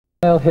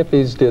Well,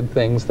 hippies did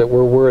things that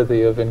were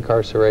worthy of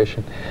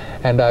incarceration.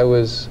 And I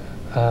was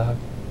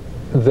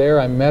there.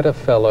 I met a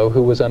fellow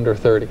who was under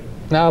 30.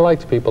 Now, I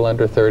liked people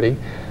under 30.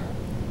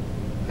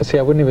 See,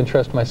 I wouldn't even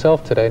trust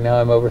myself today. Now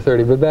I'm over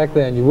 30. But back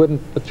then, you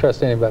wouldn't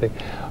trust anybody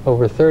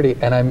over 30.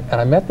 And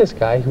I met this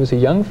guy. He was a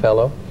young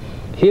fellow.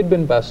 He had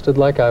been busted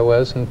like I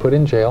was and put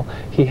in jail.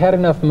 He had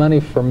enough money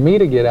for me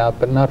to get out,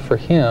 but not for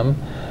him.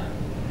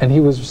 And he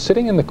was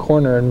sitting in the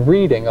corner and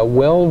reading a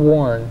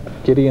well-worn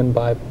Gideon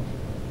Bible.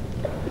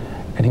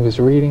 And he was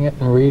reading it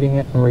and reading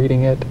it and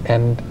reading it,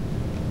 and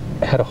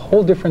had a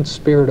whole different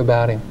spirit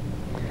about him.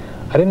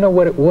 I didn't know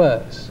what it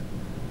was,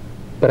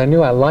 but I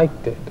knew I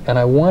liked it and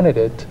I wanted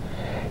it.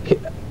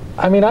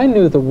 I mean, I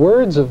knew the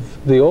words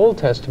of the Old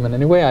Testament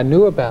anyway. I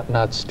knew about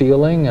not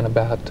stealing and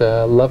about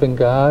loving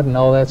God and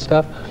all that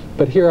stuff.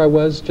 But here I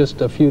was just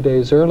a few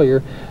days earlier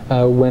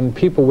when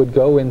people would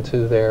go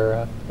into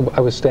their... I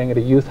was staying at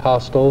a youth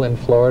hostel in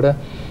Florida,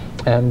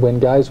 and when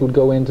guys would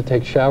go in to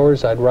take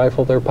showers, I'd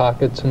rifle their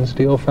pockets and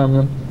steal from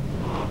them,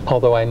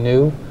 although I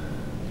knew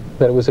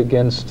that it was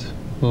against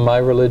my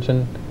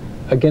religion,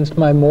 against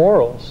my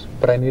morals,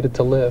 but I needed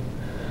to live.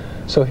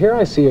 So here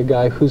I see a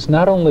guy who's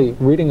not only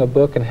reading a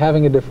book and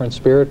having a different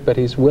spirit, but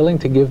he's willing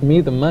to give me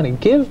the money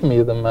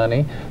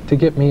to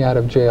get me out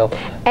of jail.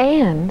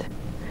 And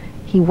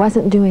he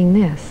wasn't doing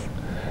this.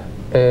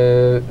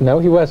 No,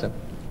 he wasn't.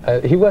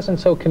 He wasn't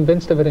so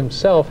convinced of it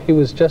himself. He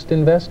was just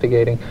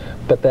investigating.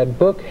 But that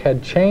book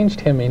had changed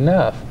him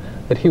enough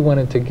that he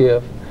wanted to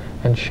give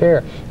and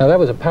share. Now, that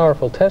was a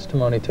powerful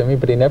testimony to me,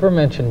 but he never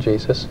mentioned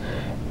Jesus.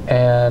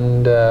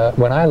 And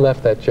when I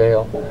left that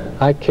jail,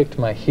 I kicked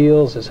my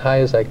heels as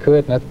high as I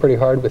could, and that's pretty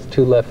hard with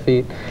 2 left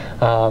feet.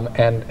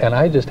 And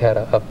I just had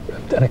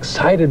an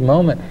excited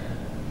moment.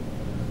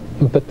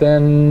 But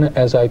then,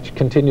 as I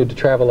continued to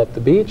travel up the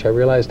beach, I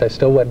realized I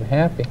still wasn't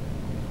happy.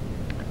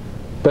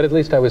 But at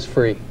least I was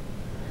free.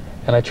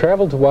 And I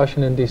traveled to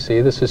Washington, D.C.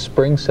 This is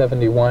spring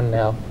 '71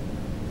 now.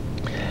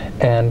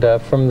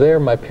 And from there,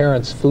 my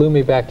parents flew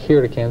me back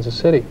here to Kansas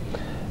City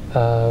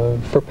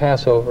for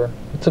Passover.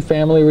 It's a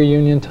family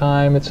reunion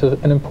time. It's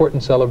an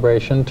important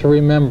celebration to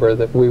remember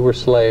that we were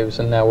slaves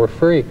and now we're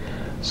free.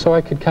 So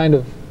I could kind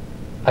of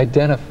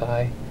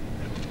identify.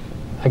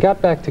 I got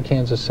back to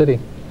Kansas City,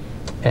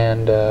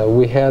 and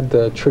we had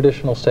the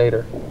traditional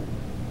Seder.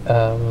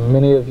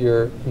 Many of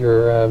your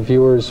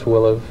viewers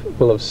will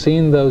have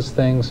seen those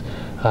things.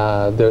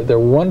 They're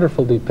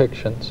wonderful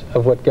depictions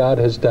of what God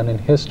has done in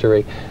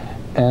history.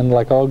 And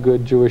like all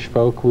good Jewish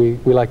folk, we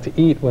like to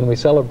eat when we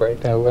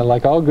celebrate.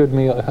 Like all good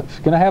meal, if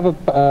you're going to have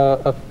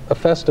a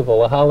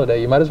festival, a holiday,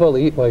 you might as well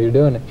eat while you're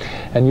doing it,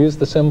 and use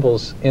the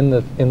symbols in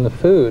the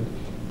food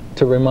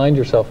to remind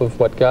yourself of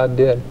what God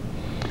did.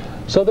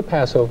 So the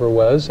Passover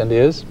was and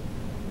is,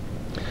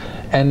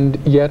 and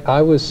yet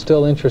I was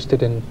still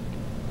interested in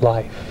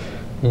life,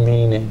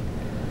 meaning.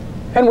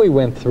 And we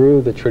went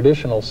through the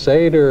traditional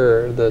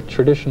Seder, the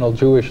traditional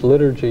Jewish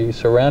liturgy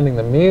surrounding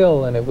the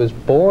meal, and it was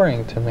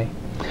boring to me.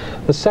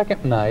 The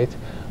second night,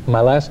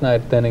 my last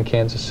night then in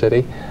Kansas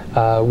City,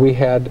 we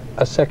had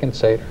a second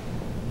Seder.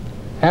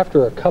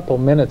 After a couple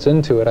minutes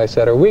into it, I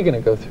said, are we going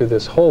to go through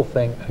this whole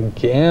thing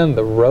again,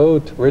 the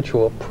road to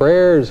ritual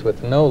prayers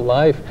with no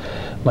life?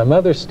 My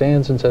mother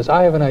stands and says,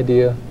 I have an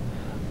idea.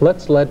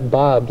 Let's let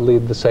Bob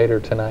lead the Seder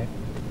tonight.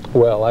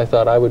 Well, I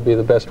thought I would be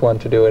the best one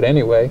to do it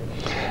anyway.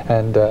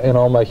 And in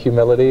all my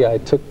humility, I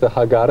took the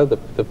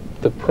Haggadah,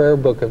 the prayer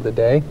book of the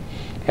day,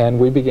 and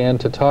we began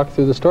to talk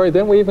through the story.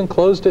 Then we even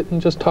closed it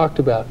and just talked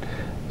about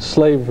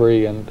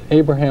slavery and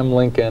Abraham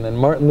Lincoln and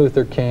Martin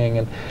Luther King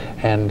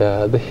and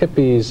the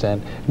hippies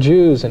and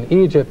Jews and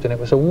Egypt, and it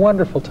was a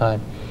wonderful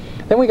time.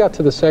 Then we got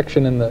to the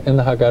section in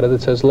the Haggadah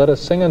that says, let us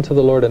sing unto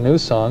the Lord a new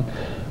song,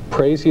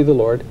 praise ye the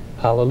Lord,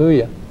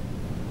 hallelujah.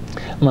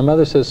 My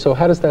mother says, so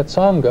how does that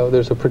song go?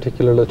 There's a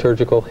particular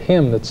liturgical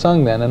hymn that's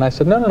sung then. And I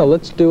said, no,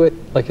 let's do it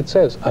like it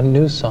says, a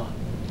new song.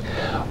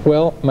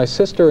 Well, my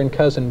sister and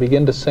cousin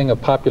began to sing a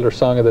popular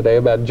song of the day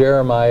about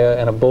Jeremiah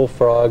and a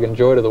bullfrog and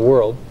joy to the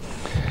world.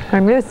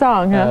 A new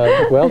song,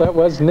 huh? Well, that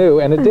was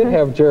new, and it did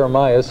have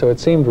Jeremiah, so it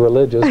seemed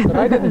religious, but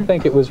I didn't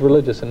think it was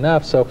religious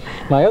enough. So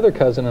my other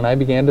cousin and I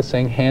began to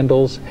sing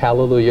Handel's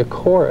Hallelujah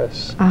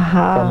Chorus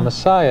from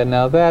Messiah.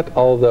 Now that,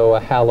 although a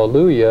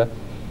hallelujah,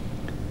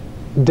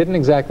 didn't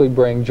exactly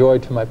bring joy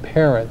to my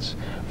parents.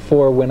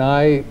 For when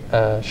I,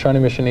 Shawnee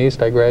Mission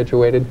East, I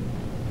graduated,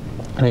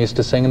 and I used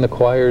to sing in the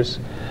choirs,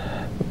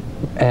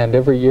 and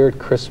every year at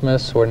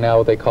Christmas, or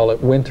now they call it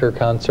winter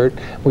concert,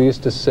 we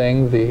used to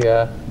sing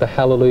the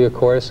Hallelujah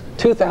Chorus.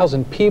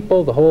 2,000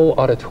 people, the whole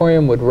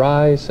auditorium would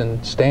rise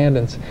and stand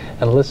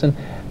and listen,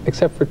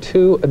 except for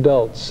 2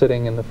 adults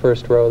sitting in the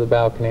first row of the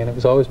balcony, and it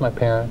was always my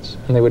parents,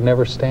 and they would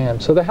never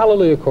stand. So the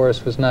Hallelujah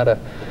Chorus was not a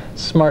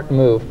smart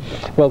move.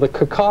 Well, the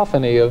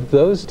cacophony of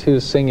those 2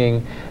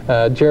 singing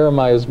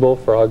Jeremiah's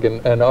bullfrog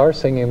and our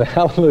singing the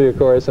Hallelujah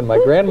Chorus, and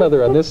my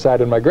grandmother on this side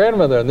and my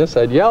grandmother on this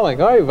side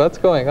yelling, "Oi, what's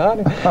going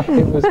on?"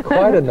 It was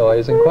quite a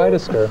noise and quite a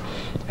stir.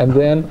 And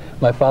then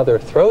my father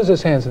throws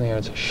his hands in the air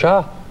and says,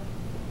 "Shah,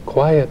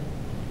 quiet."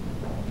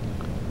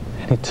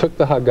 And he took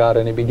the Haggadah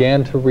and he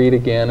began to read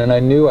again, and I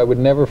knew I would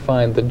never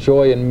find the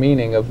joy and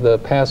meaning of the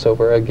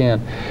Passover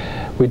again.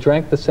 We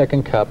drank the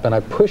second cup, and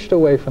I pushed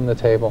away from the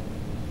table.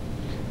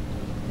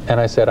 And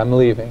I said, I'm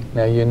leaving.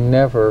 Now, you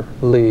never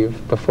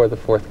leave before the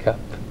fourth cup.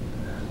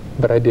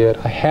 But I did.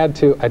 I had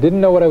to. I didn't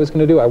know what I was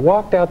going to do. I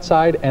walked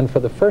outside, and for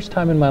the first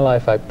time in my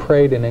life, I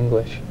prayed in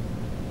English.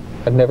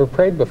 I'd never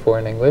prayed before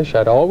in English.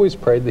 I'd always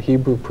prayed the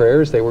Hebrew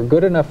prayers. They were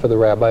good enough for the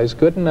rabbis,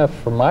 good enough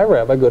for my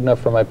rabbi, good enough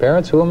for my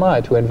parents. Who am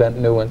I to invent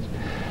new ones?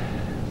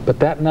 But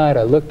that night,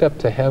 I looked up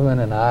to heaven,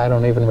 and I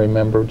don't even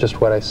remember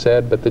just what I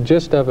said, but the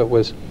gist of it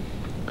was,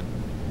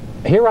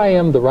 here I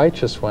am, the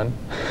righteous one.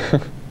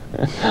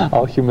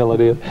 All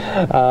humility.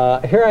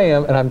 Here I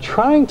am, and I'm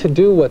trying to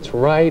do what's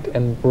right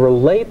and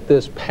relate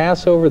this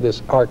Passover,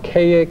 this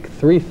archaic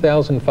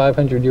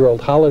 3,500-year-old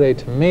holiday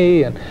to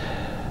me,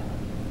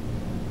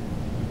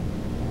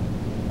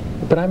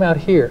 but I'm out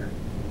here.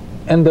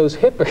 And those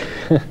hypocrites,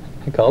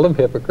 I call them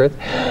hypocrites,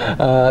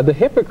 the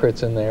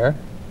hypocrites in there,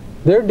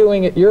 they're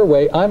doing it your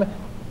way.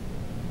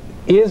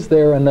 Is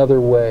there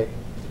another way?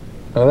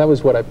 Well, that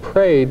was what I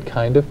prayed,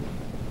 kind of.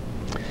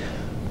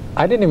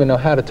 I didn't even know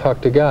how to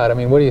talk to God. I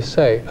mean, what do you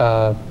say?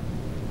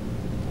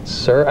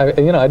 Sir, I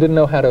didn't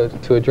know how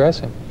to address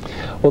him.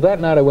 Well,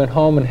 that night I went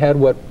home and had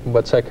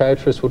what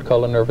psychiatrists would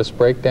call a nervous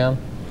breakdown.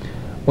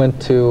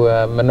 Went to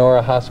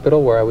Menorah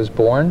Hospital, where I was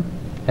born,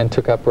 and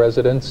took up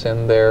residence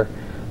in their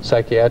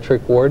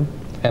psychiatric ward.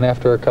 And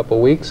after a couple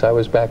weeks, I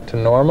was back to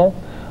normal,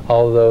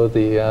 although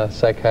the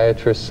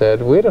psychiatrist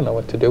said, we don't know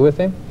what to do with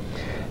him.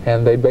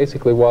 And they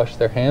basically washed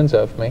their hands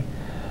of me.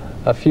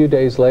 A few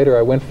days later,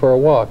 I went for a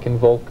walk in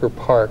Volker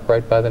Park,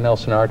 right by the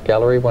Nelson Art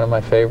Gallery, one of my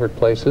favorite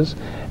places,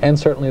 and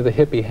certainly the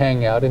hippie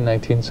hangout in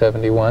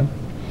 1971.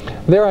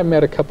 There I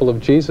met a couple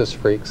of Jesus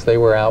freaks. They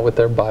were out with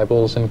their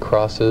Bibles and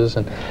crosses,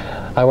 and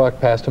I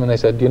walked past them and they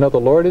said, do you know the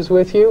Lord is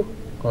with you?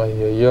 Oh,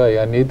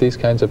 I need these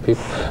kinds of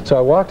people. So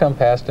I walked on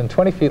past, and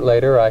 20 feet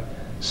later I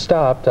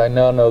stopped. I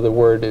now know the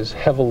word is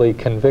heavily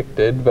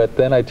convicted, but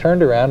then I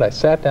turned around, I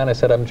sat down, I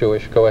said, I'm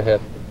Jewish, go ahead.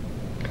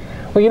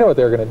 Well, you know what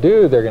they're going to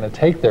do? They're going to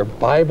take their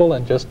Bible,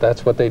 and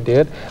that's what they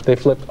did. They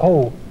flipped,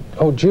 oh,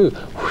 Jew,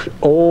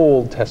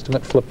 Old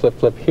Testament, flip, flip,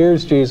 flip.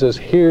 Here's Jesus,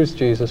 here's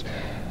Jesus.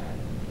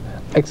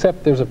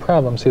 Except there's a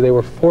problem. See, they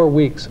were 4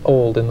 weeks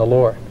old in the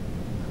Lord.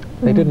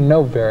 They didn't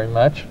know very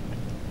much.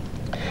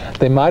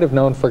 They might have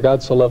known, for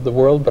God so loved the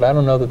world, but I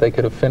don't know that they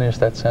could have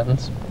finished that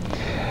sentence.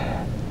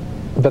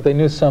 But they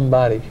knew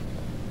somebody.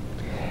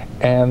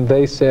 And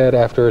they said,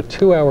 after a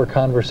 2-hour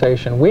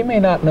conversation, we may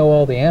not know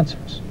all the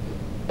answers,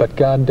 but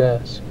God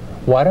does.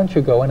 Why don't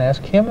you go and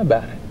ask him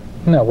about it?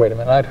 No, wait a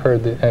minute, I'd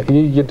heard that.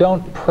 You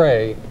don't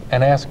pray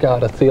and ask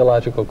God a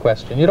theological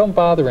question. You don't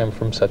bother him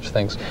from such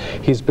things.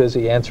 He's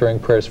busy answering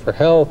prayers for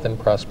health and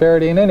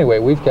prosperity. And anyway,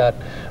 we've got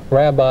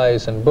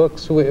rabbis and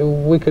books.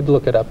 We could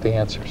look it up, the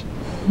answers.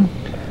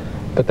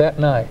 But that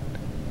night,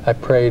 I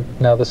prayed,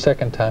 now the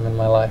second time in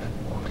my life,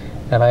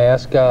 and I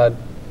asked God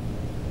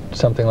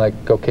something like,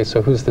 okay,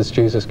 so who's this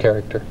Jesus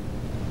character?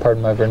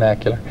 Pardon my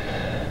vernacular.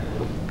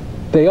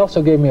 They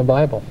also gave me a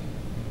Bible.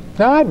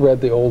 Now, I'd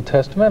read the Old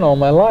Testament all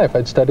my life.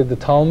 I'd studied the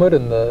Talmud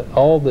and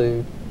all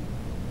the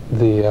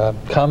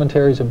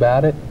commentaries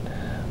about it.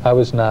 I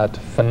was not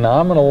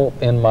phenomenal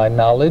in my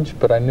knowledge,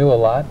 but I knew a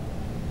lot.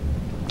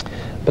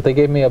 But they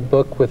gave me a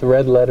book with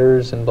red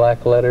letters and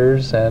black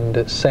letters,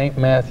 and St.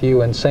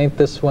 Matthew and St.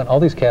 this one, all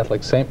these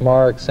Catholics, St.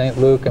 Mark, St.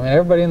 Luke. I mean,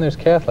 everybody in there's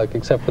Catholic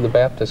except for the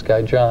Baptist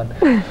guy, John.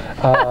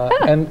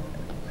 And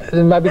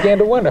I began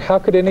to wonder, how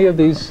could any of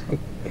these,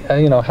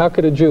 how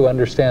could a Jew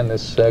understand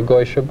this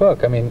Goisha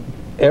book? I mean,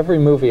 every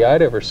movie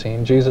I'd ever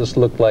seen, Jesus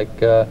looked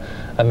like a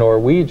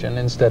Norwegian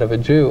instead of a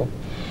Jew.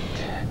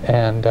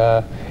 And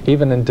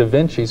even in Da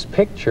Vinci's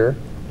picture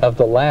of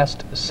the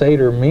last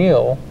Seder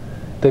meal,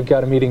 they've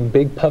got him eating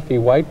big puffy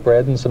white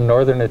bread and some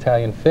northern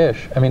Italian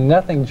fish. I mean,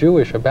 nothing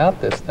Jewish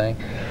about this thing.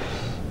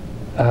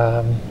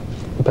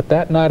 But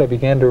that night I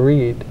began to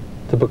read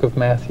the book of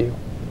Matthew,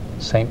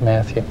 St.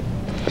 Matthew.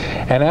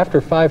 And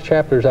after 5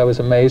 chapters I was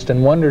amazed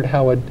and wondered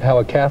how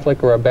a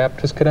Catholic or a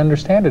Baptist could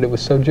understand it. It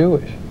was so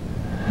Jewish.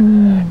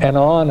 And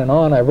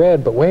on I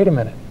read, but wait a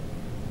minute.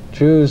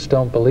 Jews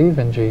don't believe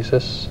in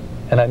Jesus,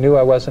 and I knew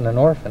I wasn't an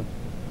orphan.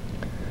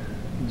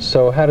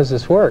 So how does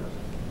this work?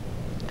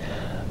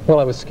 Well,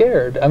 I was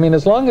scared. I mean,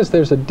 as long as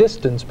there's a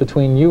distance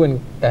between you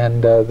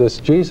and this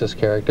Jesus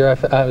character,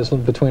 I was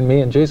between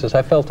me and Jesus,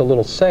 I felt a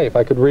little safe.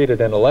 I could read it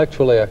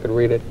intellectually, I could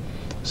read it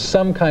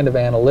some kind of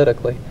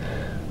analytically.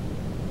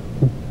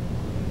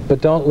 But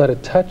don't let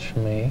it touch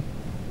me.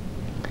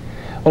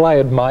 Well, I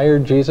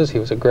admired Jesus. He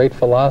was a great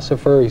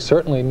philosopher. He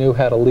certainly knew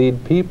how to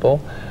lead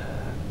people.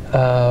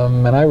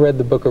 And I read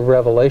the book of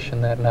Revelation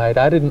that night.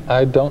 I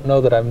don't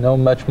know that I know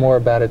much more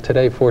about it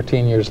today,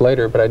 14 years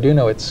later, but I do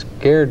know it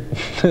scared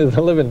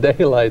the living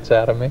daylights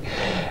out of me.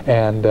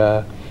 And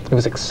it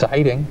was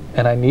exciting,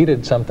 and I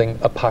needed something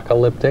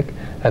apocalyptic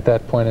at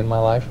that point in my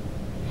life.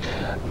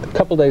 A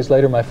couple days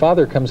later, my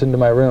father comes into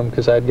my room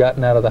because I had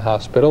gotten out of the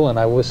hospital, and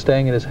I was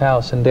staying at his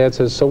house, and Dad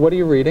says, so what are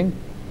you reading?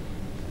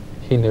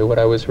 He knew what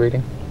I was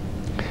reading.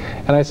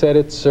 And I said,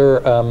 "It's, sir,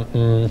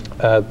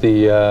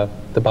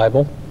 the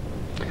Bible."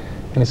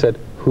 And he said,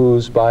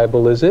 "Whose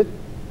Bible is it?"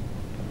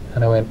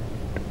 And I went,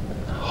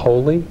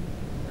 "Holy?"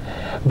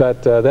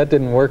 But that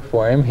didn't work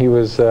for him. He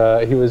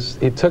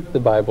took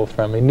the Bible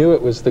from me, knew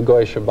it was the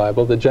Goisha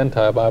Bible, the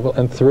Gentile Bible,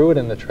 and threw it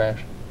in the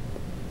trash.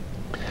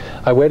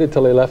 I waited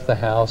till he left the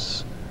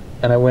house,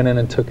 and I went in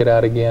and took it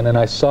out again, and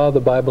I saw the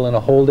Bible in a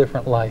whole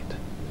different light.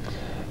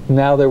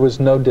 Now there was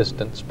no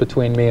distance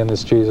between me and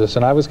this Jesus,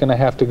 and I was going to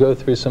have to go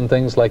through some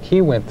things like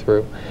he went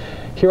through.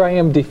 Here I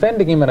am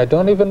defending him, and I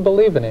don't even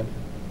believe in him.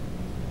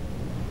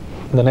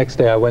 The next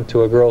day I went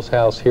to a girl's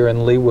house here in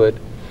Leawood.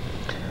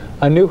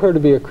 I knew her to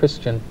be a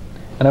Christian,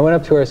 and I went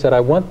up to her. I said, "I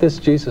want this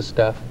Jesus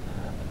stuff,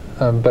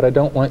 but I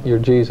don't want your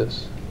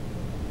Jesus."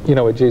 You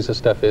know what Jesus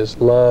stuff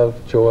is: love,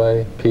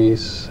 joy,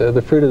 peace,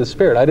 the fruit of the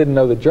Spirit. I didn't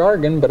know the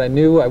jargon, but I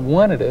knew I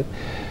wanted it,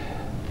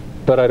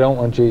 but I don't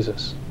want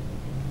Jesus.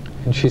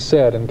 And she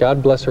said, and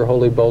God bless her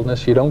holy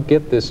boldness, "You don't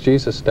get this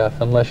Jesus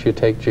stuff unless you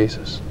take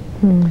Jesus."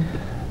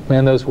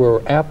 Man, those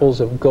were apples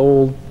of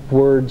gold,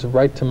 words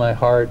right to my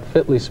heart,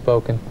 fitly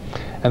spoken.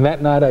 And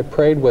that night I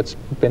prayed what's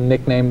been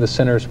nicknamed the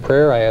sinner's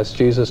prayer. I asked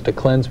Jesus to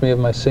cleanse me of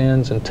my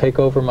sins and take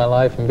over my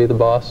life and be the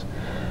boss.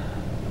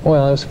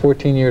 Well, that was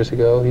 14 years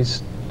ago.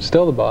 He's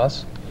still the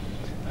boss.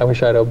 I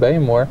wish I'd obey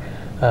him more,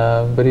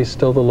 but he's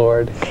still the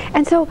Lord.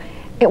 And so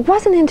it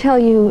wasn't until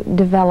you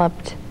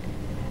developed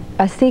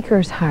a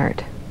seeker's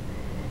heart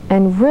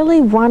and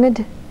really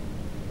wanted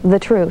the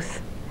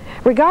truth,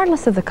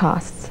 regardless of the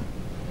costs,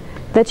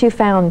 that you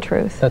found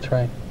truth. That's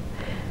right.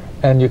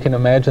 And you can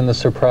imagine the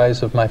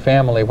surprise of my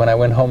family when I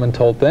went home and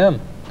told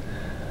them,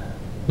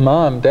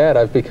 "Mom, Dad,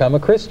 I've become a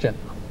Christian."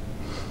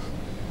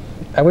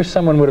 I wish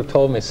someone would have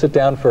told me, sit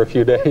down for a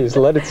few days,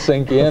 let it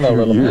sink in a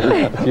little.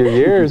 A few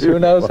years, who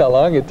knows how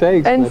long it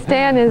takes. And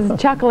Stan is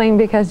chuckling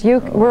because you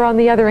were on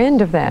the other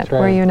end of that,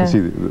 right. were you not?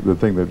 You see, the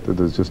thing that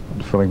is just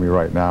filling me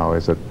right now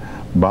is that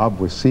Bob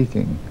was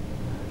seeking.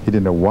 He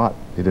didn't know what,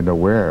 he didn't know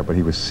where, but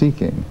he was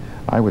seeking.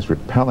 I was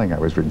repelling, I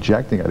was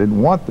rejecting, I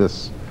didn't want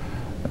this.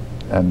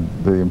 And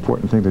the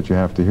important thing that you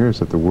have to hear is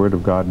that the Word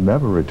of God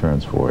never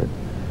returns void.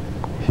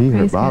 He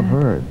heard, Bob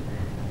heard,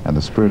 and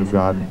the Spirit of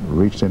God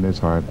reached in his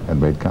heart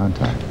and made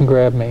contact.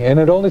 Grabbed me. And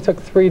it only took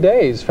 3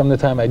 days from the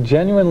time I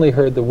genuinely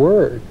heard the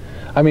Word.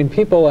 I mean,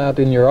 people out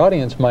in your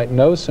audience might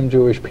know some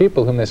Jewish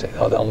people whom they say,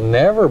 "Oh, they'll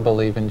never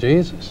believe in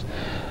Jesus."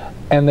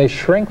 And they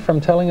shrink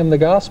from telling them the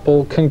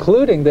gospel,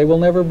 concluding they will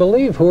never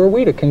believe. Who are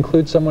we to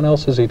conclude someone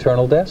else's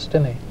eternal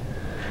destiny?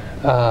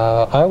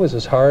 I was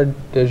as hard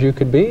as you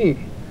could be,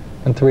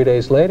 and 3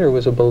 days later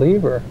was a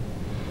believer.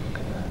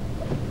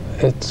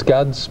 It's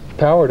God's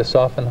power to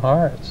soften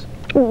hearts.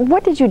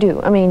 What did you do?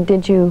 I mean,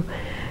 did you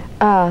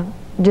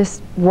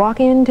just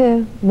walk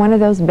into one of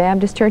those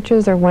Baptist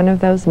churches or one of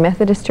those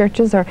Methodist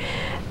churches, or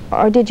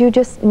did you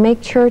just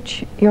make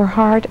church your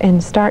heart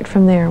and start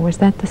from there? Was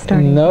that the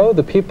starting No, point?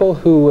 the people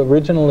who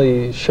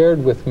originally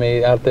shared with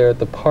me out there at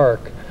the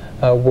park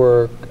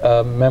were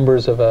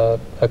members of a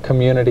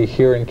community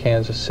here in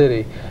Kansas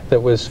City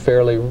that was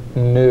fairly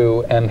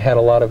new and had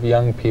a lot of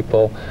young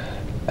people,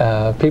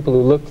 people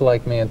who looked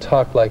like me and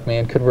talked like me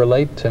and could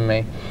relate to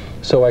me.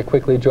 So I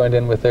quickly joined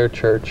in with their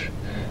church,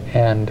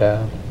 and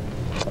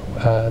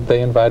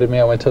they invited me.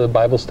 I went to the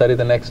Bible study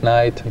the next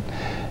night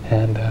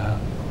and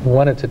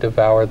wanted to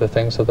devour the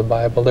things of the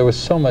Bible. There was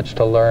so much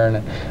to learn.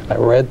 And I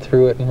read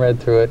through it and read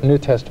through it. New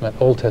Testament,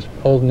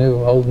 Old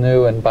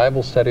New, and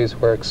Bible studies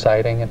were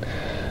exciting. And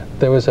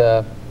there was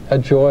a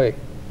joy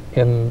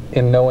in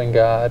knowing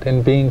God,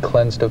 in being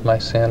cleansed of my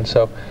sin.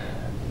 So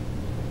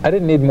I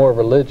didn't need more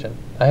religion.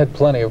 I had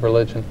plenty of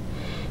religion.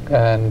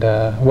 And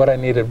what I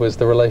needed was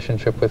the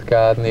relationship with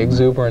God and the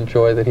exuberant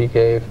joy that He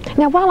gave.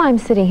 Now, while I'm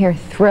sitting here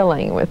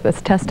thrilling with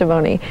this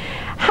testimony,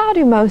 how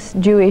do most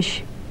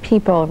Jewish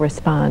people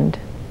respond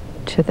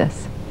to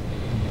this?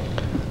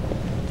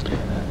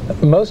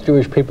 Most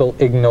Jewish people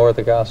ignore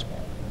the gospel.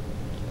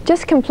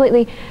 Just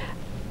completely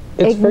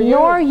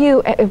ignore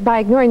you. By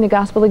ignoring the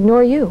gospel,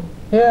 ignore you.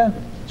 Yeah,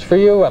 it's for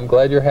you. I'm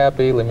glad you're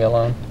happy. Leave me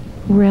alone.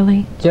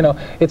 Really? You know,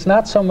 it's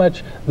not so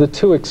much the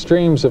two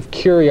extremes of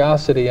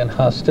curiosity and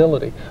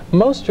hostility.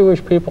 Most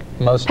Jewish people,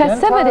 most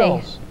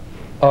Gentiles,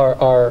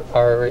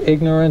 are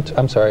ignorant.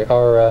 I'm sorry,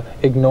 are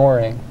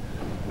ignoring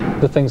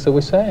the things that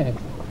we say.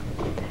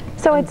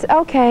 So it's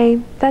okay.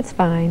 That's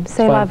fine.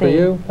 Say fine for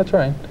you. That's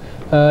right.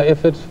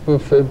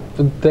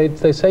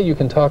 They say you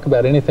can talk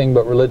about anything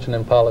but religion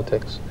and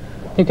politics.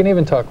 You can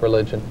even talk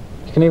religion.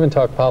 You can even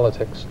talk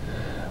politics.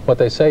 What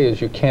they say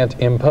is you can't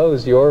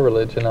impose your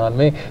religion on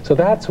me. So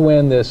that's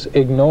when this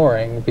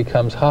ignoring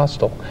becomes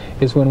hostile,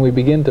 is when we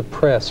begin to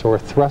press or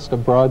thrust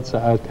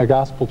a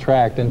gospel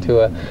tract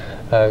into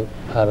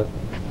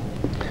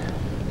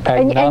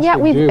and yet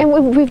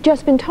we've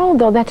just been told,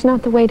 though, that's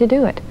not the way to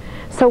do it.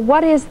 So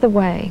what is the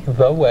way?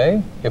 The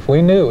way? If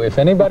we knew, if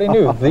anybody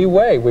knew the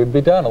way, we'd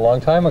be done a long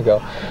time ago.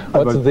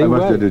 What's the way? I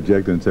must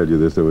interject and tell you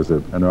this. There was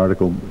an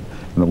article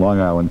in the Long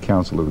Island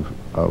Council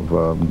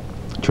of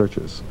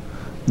Churches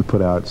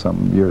put out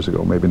some years ago,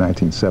 maybe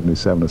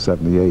 1977 or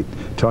 78,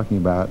 talking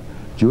about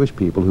Jewish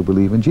people who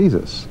believe in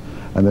Jesus.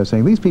 And they're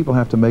saying these people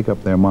have to make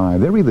up their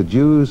mind. They're either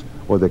Jews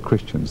or they're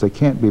Christians. They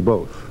can't be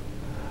both.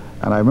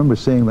 And I remember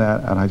seeing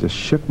that, and I just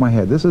shook my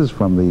head. This is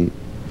from the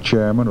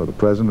chairman or the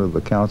president of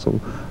the council,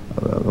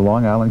 the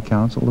Long Island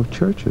Council of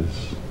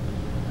Churches.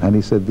 And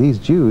he said, these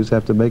Jews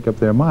have to make up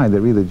their mind.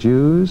 They're either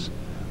Jews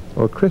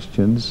or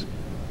Christians.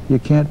 You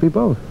can't be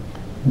both.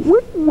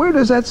 Where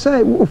does that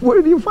say?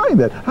 Where do you find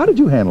that? How did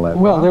you handle that?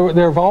 Well,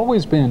 there have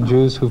always been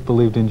Jews who've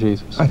believed in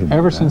Jesus,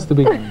 ever since the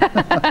beginning.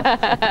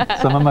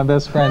 Some of my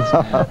best friends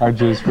are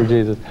Jews for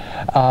Jesus.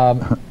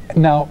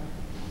 Now,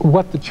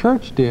 what the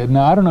church did,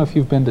 now I don't know if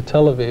you've been to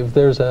Tel Aviv,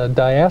 there's a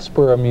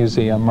diaspora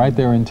museum right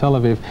there in Tel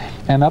Aviv,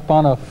 and up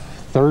on a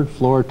third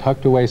floor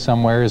tucked away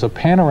somewhere is a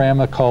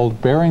panorama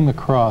called Bearing the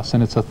Cross,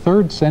 and it's a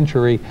 3rd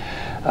century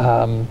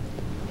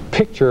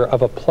picture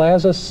of a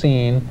plaza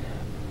scene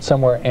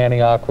somewhere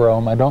Antioch,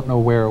 Rome, I don't know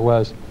where it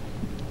was,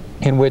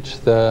 in which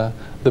the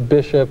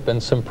bishop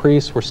and some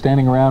priests were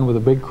standing around with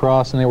a big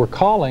cross, and they were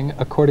calling,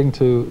 according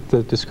to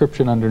the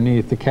description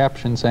underneath, the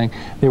caption saying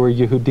they were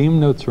Yehudim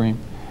Notzrim,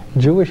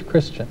 Jewish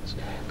Christians,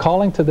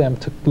 calling to them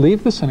to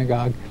leave the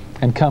synagogue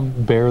and come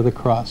bear the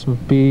cross,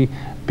 be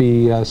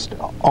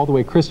all the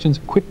way Christians,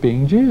 quit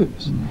being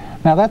Jews.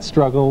 Now that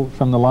struggle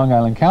from the Long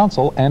Island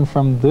Council and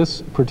from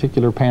this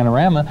particular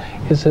panorama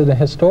is a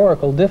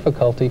historical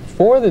difficulty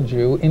for the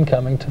Jew in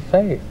coming to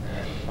faith.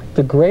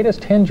 The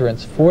greatest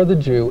hindrance for the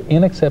Jew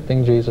in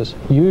accepting Jesus,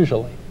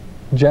 usually,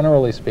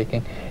 generally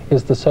speaking,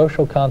 is the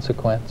social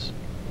consequence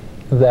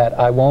that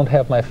I won't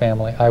have my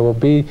family. I will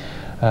be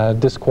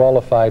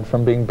disqualified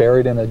from being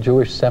buried in a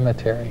Jewish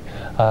cemetery.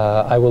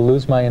 I will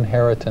lose my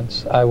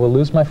inheritance. I will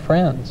lose my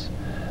friends.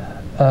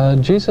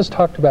 Jesus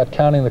talked about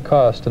counting the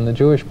cost, and the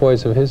Jewish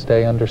boys of his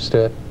day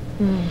understood.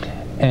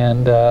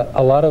 And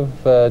a lot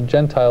of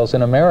Gentiles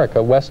in America,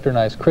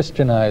 westernized,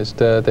 Christianized,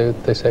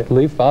 they say,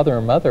 leave father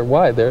and mother.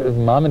 Why?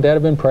 Mom and dad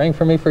have been praying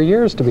for me for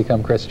years to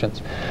become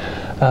Christians.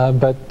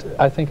 But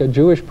I think a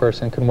Jewish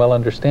person can well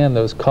understand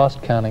those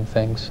cost-counting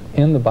things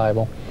in the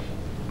Bible.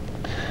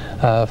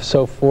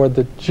 So for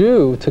the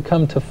Jew to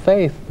come to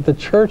faith, the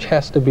church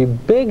has to be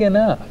big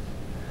enough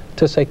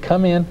to say,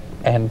 come in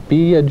and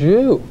be a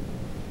Jew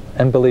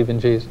and believe in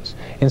Jesus,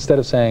 instead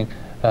of saying,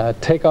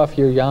 take off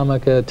your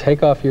yarmulke,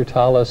 take off your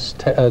tallis,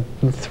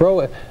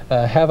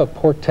 have a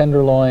pork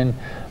tenderloin,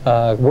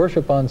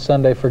 worship on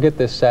Sunday, forget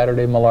this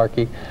Saturday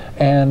malarkey,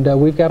 and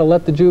we've got to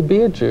let the Jew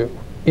be a Jew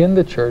in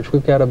the church.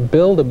 We've got to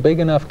build a big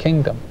enough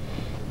kingdom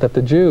that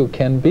the Jew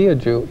can be a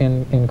Jew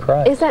in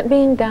Christ. Is that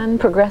being done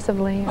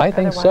progressively? I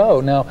think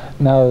so. Now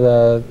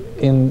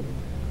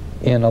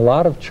in a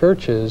lot of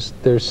churches,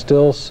 there's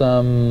still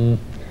some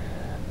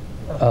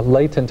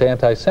latent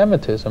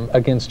anti-Semitism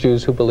against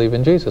Jews who believe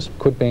in Jesus.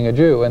 Quit being a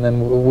Jew, and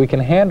then we can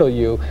handle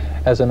you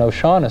as an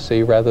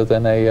O'Shaughnessy rather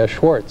than a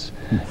Schwartz.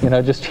 You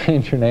know, just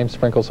change your name,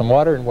 sprinkle some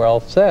water, and we're all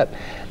set.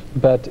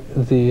 But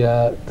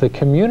the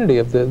community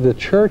of the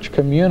church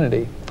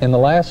community in the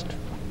last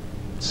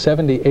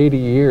 70, 80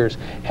 years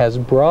has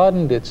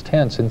broadened its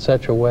tents in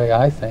such a way,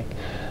 I think,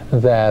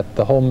 that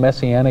the whole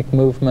Messianic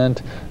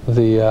movement,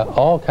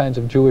 all kinds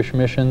of Jewish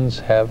missions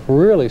have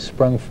really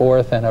sprung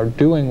forth and are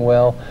doing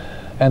well.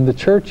 And the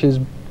church is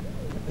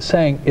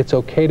saying it's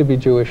okay to be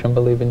Jewish and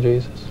believe in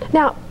Jesus.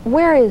 Now,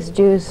 where is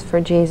Jews for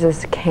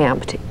Jesus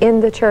camped? In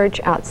the church,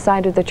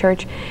 outside of the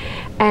church?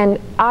 And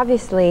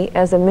obviously,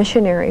 as a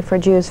missionary for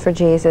Jews for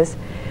Jesus,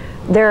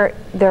 there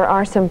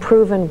are some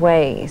proven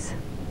ways.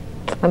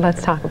 And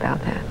let's talk about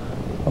that.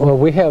 Well,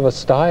 we have a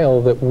style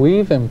that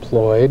we've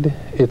employed.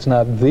 It's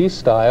not the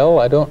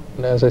style.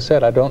 As I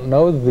said, I don't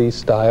know the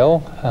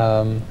style.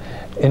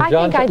 I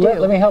think I do.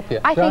 Let me help you.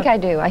 I think I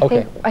do.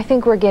 I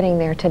think we're getting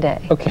there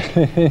today.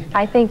 Okay.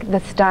 I think the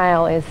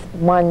style is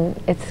one,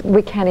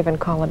 we can't even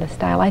call it a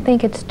style. I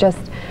think it's just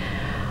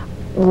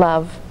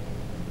love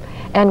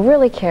and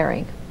really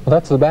caring. Well,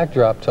 that's the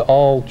backdrop to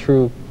all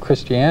true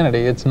Christianity.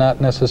 It's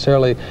not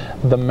necessarily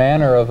the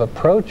manner of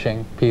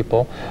approaching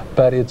people,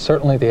 but it's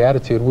certainly the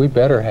attitude we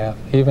better have,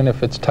 even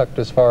if it's tucked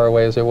as far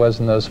away as it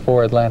was in those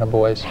 4 Atlanta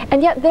boys.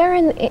 And yet they're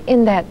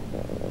in that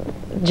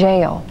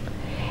jail.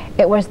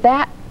 It was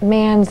that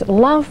man's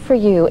love for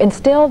you,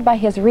 instilled by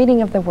his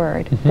reading of the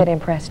Word, that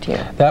impressed you.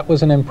 That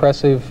was an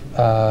impressive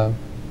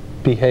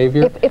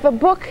behavior. If a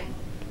book,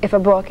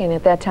 and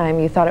at that time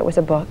you thought it was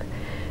a book,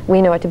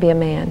 we know it to be a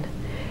man,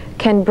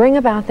 can bring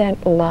about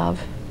that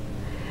love,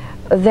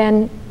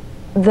 then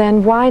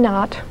why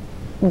not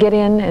get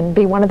in and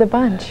be one of the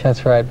bunch?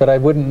 That's right, but I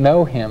wouldn't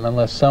know him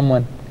unless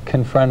someone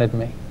confronted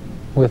me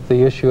with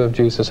the issue of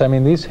Jesus. I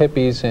mean, these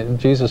hippies and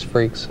Jesus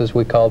freaks, as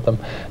we called them,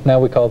 now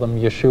we call them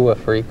Yeshua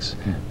freaks,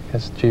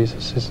 because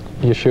Jesus is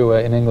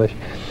Yeshua in English.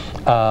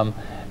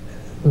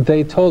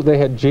 They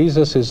had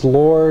Jesus is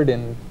Lord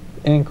in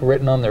ink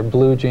written on their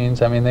blue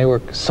jeans. I mean, they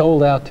were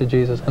sold out to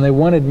Jesus, and they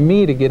wanted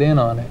me to get in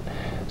on it,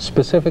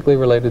 specifically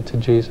related to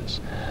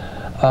Jesus.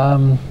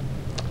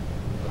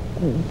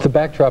 The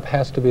backdrop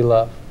has to be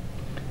love.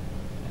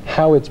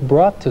 How it's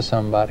brought to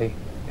somebody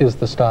is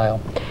the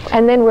style.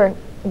 And then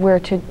we're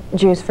to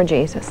Jews for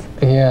Jesus.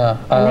 Yeah.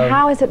 And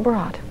how is it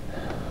brought?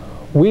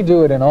 We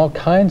do it in all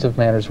kinds of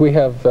manners. We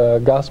have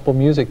gospel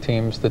music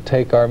teams that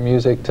take our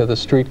music to the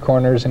street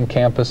corners and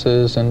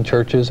campuses and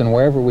churches and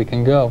wherever we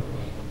can go.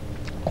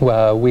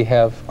 We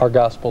have our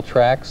gospel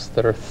tracts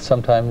that are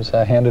sometimes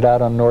handed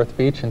out on North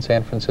Beach in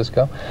San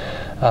Francisco,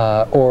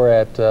 or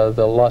at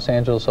the Los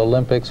Angeles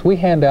Olympics. We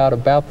hand out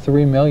about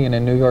 3 million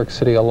in New York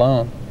City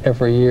alone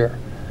every year.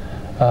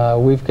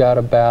 We've got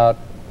about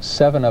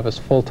 7 of us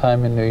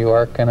full-time in New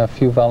York, and a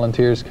few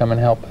volunteers come and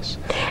help us.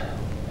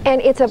 And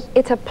it's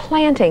a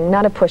planting,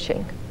 not a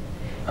pushing.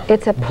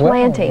 It's a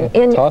planting.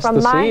 Well, toss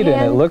the seed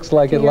and it looks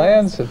like it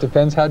lands. It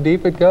depends how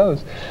deep it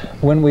goes.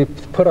 When we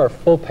put our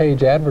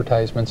full-page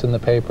advertisements in the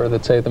paper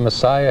that say the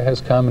Messiah has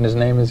come and his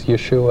name is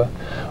Yeshua,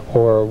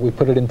 or we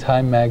put it in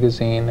Time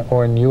magazine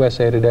or in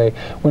USA Today,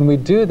 when we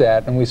do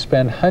that and we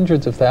spend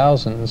hundreds of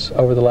thousands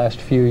over the last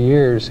few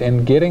years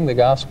in getting the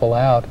gospel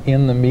out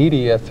in the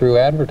media through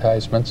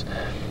advertisements,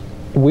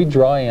 we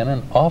draw in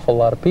an awful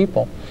lot of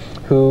people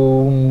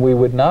whom we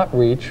would not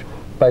reach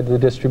by the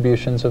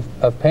distributions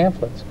of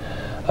pamphlets.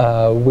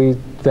 We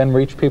then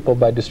reach people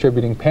by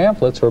distributing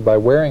pamphlets or by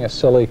wearing a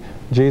silly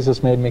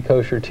Jesus Made Me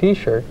Kosher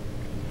t-shirt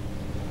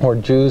or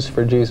Jews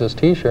for Jesus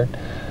t-shirt.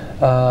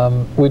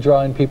 We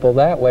draw in people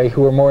that way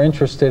who are more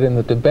interested in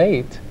the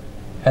debate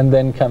and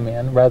then come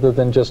in rather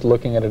than just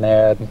looking at an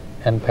ad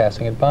and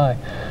passing it by.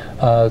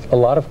 A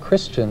lot of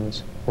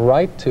Christians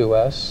write to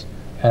us,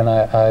 and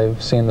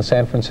I've seen the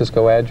San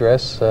Francisco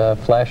address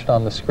flashed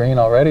on the screen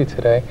already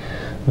today.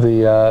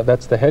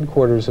 That's the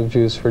headquarters of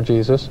Jews for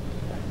Jesus.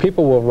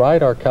 People will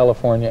write our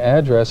California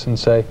address and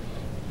say,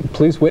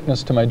 please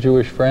witness to my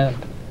Jewish friend.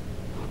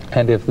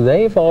 And if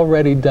they've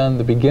already done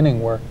the beginning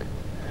work,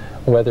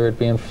 whether it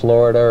be in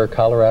Florida or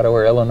Colorado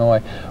or Illinois,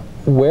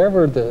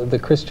 wherever the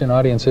Christian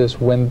audience is,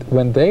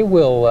 when they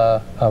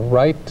will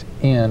write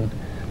in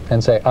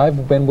and say,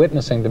 I've been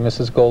witnessing to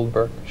Mrs.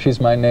 Goldberg, she's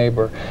my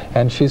neighbor,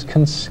 and she's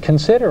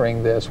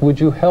considering this,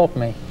 would you help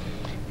me?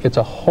 It's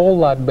a whole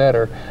lot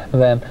better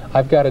than,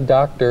 I've got a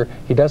doctor,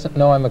 he doesn't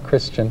know I'm a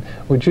Christian,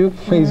 would you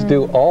please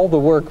do all the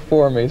work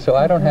for me so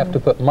I don't have to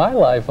put my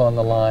life on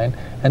the line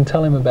and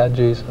tell him about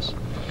Jesus.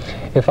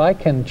 If I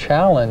can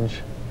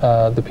challenge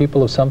the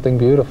people of Something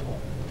Beautiful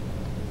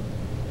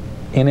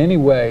in any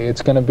way,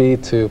 it's going to be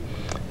to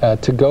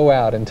go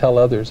out and tell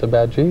others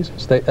about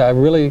Jesus.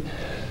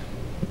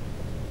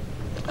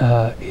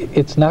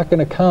 It's not going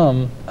to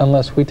come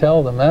unless we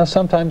tell them. Now,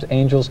 sometimes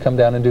angels come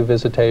down and do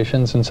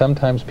visitations, and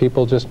sometimes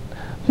people just,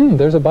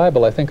 there's a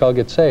Bible, I think I'll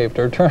get saved,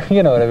 or turn,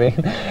 you know what I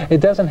mean? It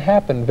doesn't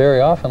happen very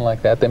often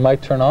like that. They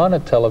might turn on a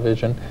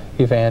television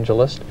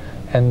evangelist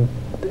and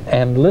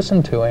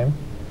listen to him,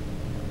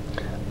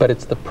 but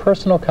it's the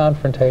personal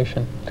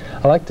confrontation.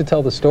 I like to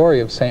tell the story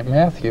of St.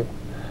 Matthew.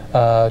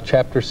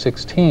 Chapter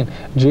 16.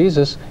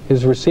 Jesus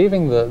is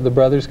receiving the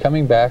brothers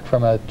coming back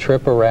from a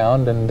trip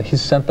around, and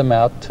he's sent them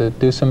out to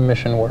do some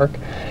mission work,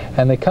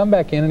 and they come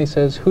back in and he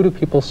says, who do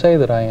people say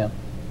that I am?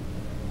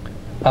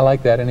 I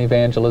like that in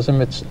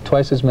evangelism. It's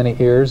twice as many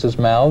ears as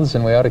mouths,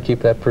 and we ought to keep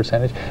that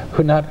percentage.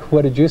 Not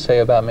what did you say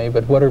about me,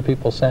 but what are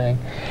people saying?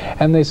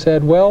 And they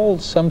said, well,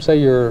 some say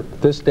you're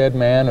this dead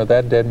man or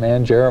that dead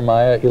man,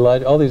 Jeremiah,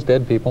 Elijah, all these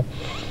dead people.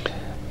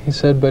 He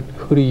said, but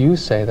who do you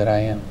say that I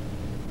am?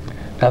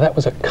 Now that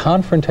was a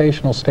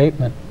confrontational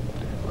statement.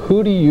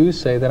 Who do you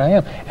say that I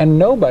am? And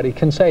nobody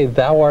can say,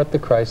 thou art the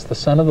Christ, the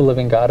Son of the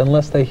living God,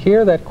 unless they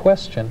hear that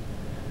question.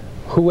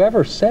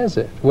 Whoever says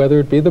it, whether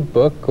it be the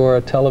book or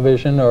a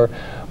television or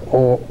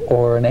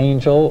an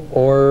angel,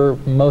 or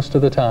most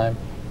of the time,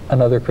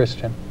 another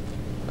Christian.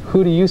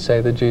 Who do you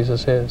say that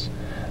Jesus is?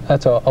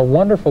 That's a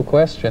wonderful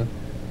question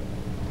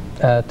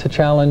to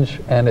challenge,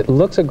 and it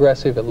looks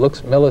aggressive, it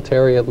looks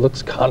military, it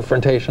looks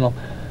confrontational.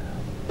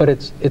 But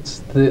it's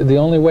the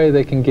only way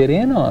they can get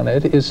in on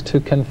it is to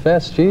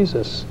confess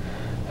Jesus,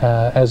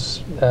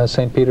 as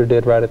St. Peter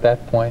did right at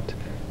that point.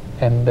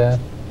 And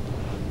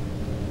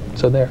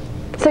so there.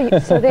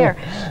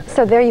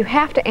 So there you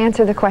have to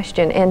answer the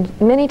question, and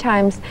many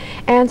times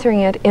answering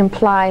it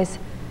implies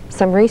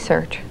some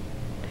research,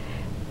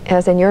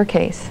 as in your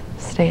case,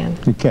 Stan.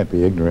 You can't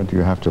be ignorant. You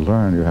have to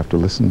learn. You have to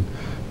listen.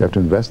 You have to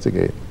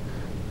investigate.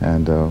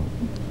 And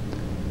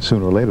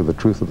sooner or later, the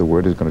truth of the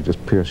word is going to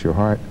just pierce your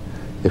heart.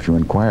 If you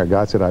inquire,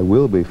 God said, I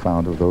will be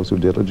found of those who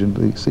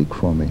diligently seek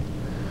for me.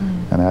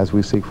 And as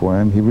we seek for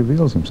him, he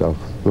reveals himself.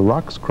 The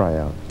rocks cry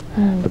out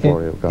the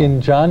glory of God.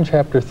 In John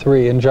chapter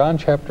 3, in John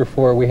chapter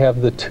 4, we have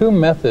the two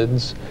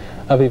methods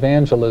of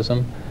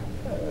evangelism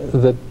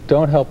that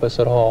don't help us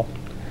at all.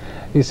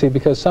 You see,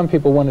 because some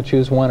people want to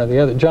choose one or the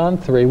other. John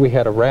 3, we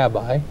had a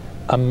rabbi,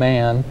 a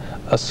man,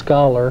 a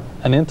scholar,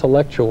 an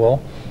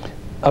intellectual,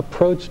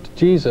 approached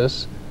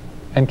Jesus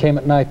and came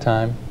at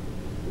nighttime.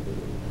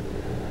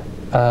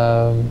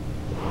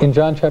 In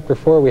John chapter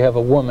 4, we have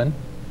a woman,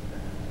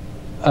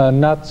 a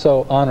not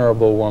so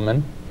honorable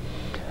woman.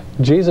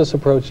 Jesus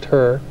approached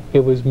her. It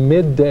was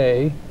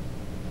midday.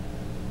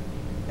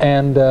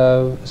 And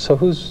so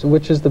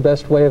which is the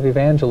best way of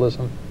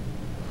evangelism?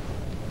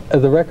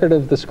 The record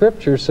of the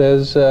Scripture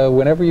says,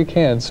 whenever you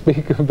can,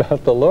 speak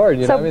about the Lord.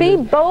 You know, be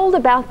bold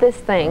about this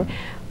thing.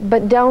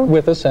 But don't...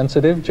 With a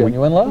sensitive,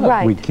 genuine love.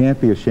 Right. We can't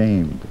be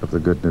ashamed of the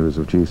good news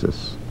of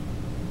Jesus.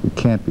 We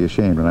can't be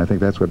ashamed, and I think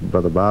that's what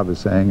Brother Bob is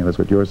saying, and that's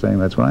what you're saying,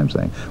 that's what I'm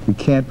saying. We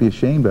can't be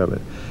ashamed of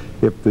it.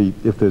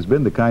 If there's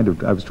been the kind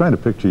of, I was trying to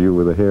picture you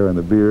with the hair and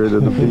the beard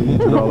and the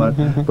feet and all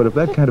that, but if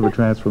that kind of a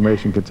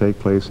transformation could take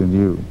place in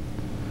you,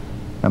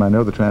 and I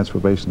know the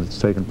transformation that's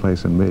taken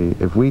place in me,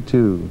 if we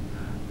two,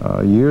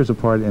 years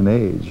apart in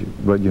age,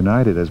 but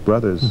united as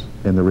brothers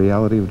in the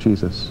reality of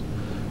Jesus,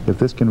 if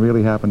this can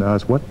really happen to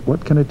us,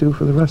 what can it do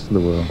for the rest of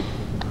the world?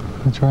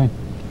 That's right.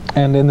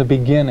 And in the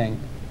beginning,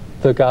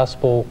 the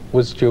gospel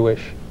was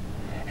Jewish.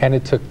 And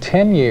it took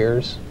 10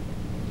 years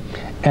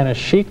and a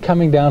sheet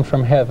coming down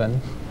from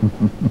heaven.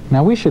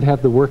 Now, we should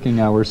have the working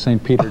hours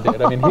St. Peter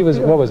did. I mean, he was,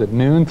 what was it,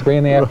 noon, 3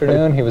 in the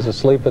afternoon? He was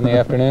asleep in the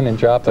afternoon in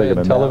Joppa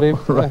in Tel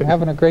Aviv, right,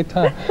 having a great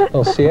time, a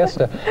little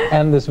siesta.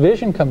 And this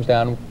vision comes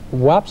down,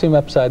 whops him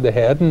upside the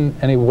head,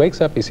 and he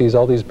wakes up, he sees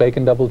all these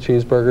bacon double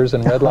cheeseburgers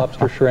and red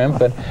lobster shrimp,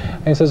 and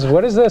he says,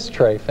 "What is this,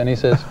 Trafe?" And he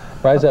says,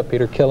 "Rise up,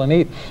 Peter, kill and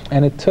eat."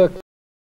 And it took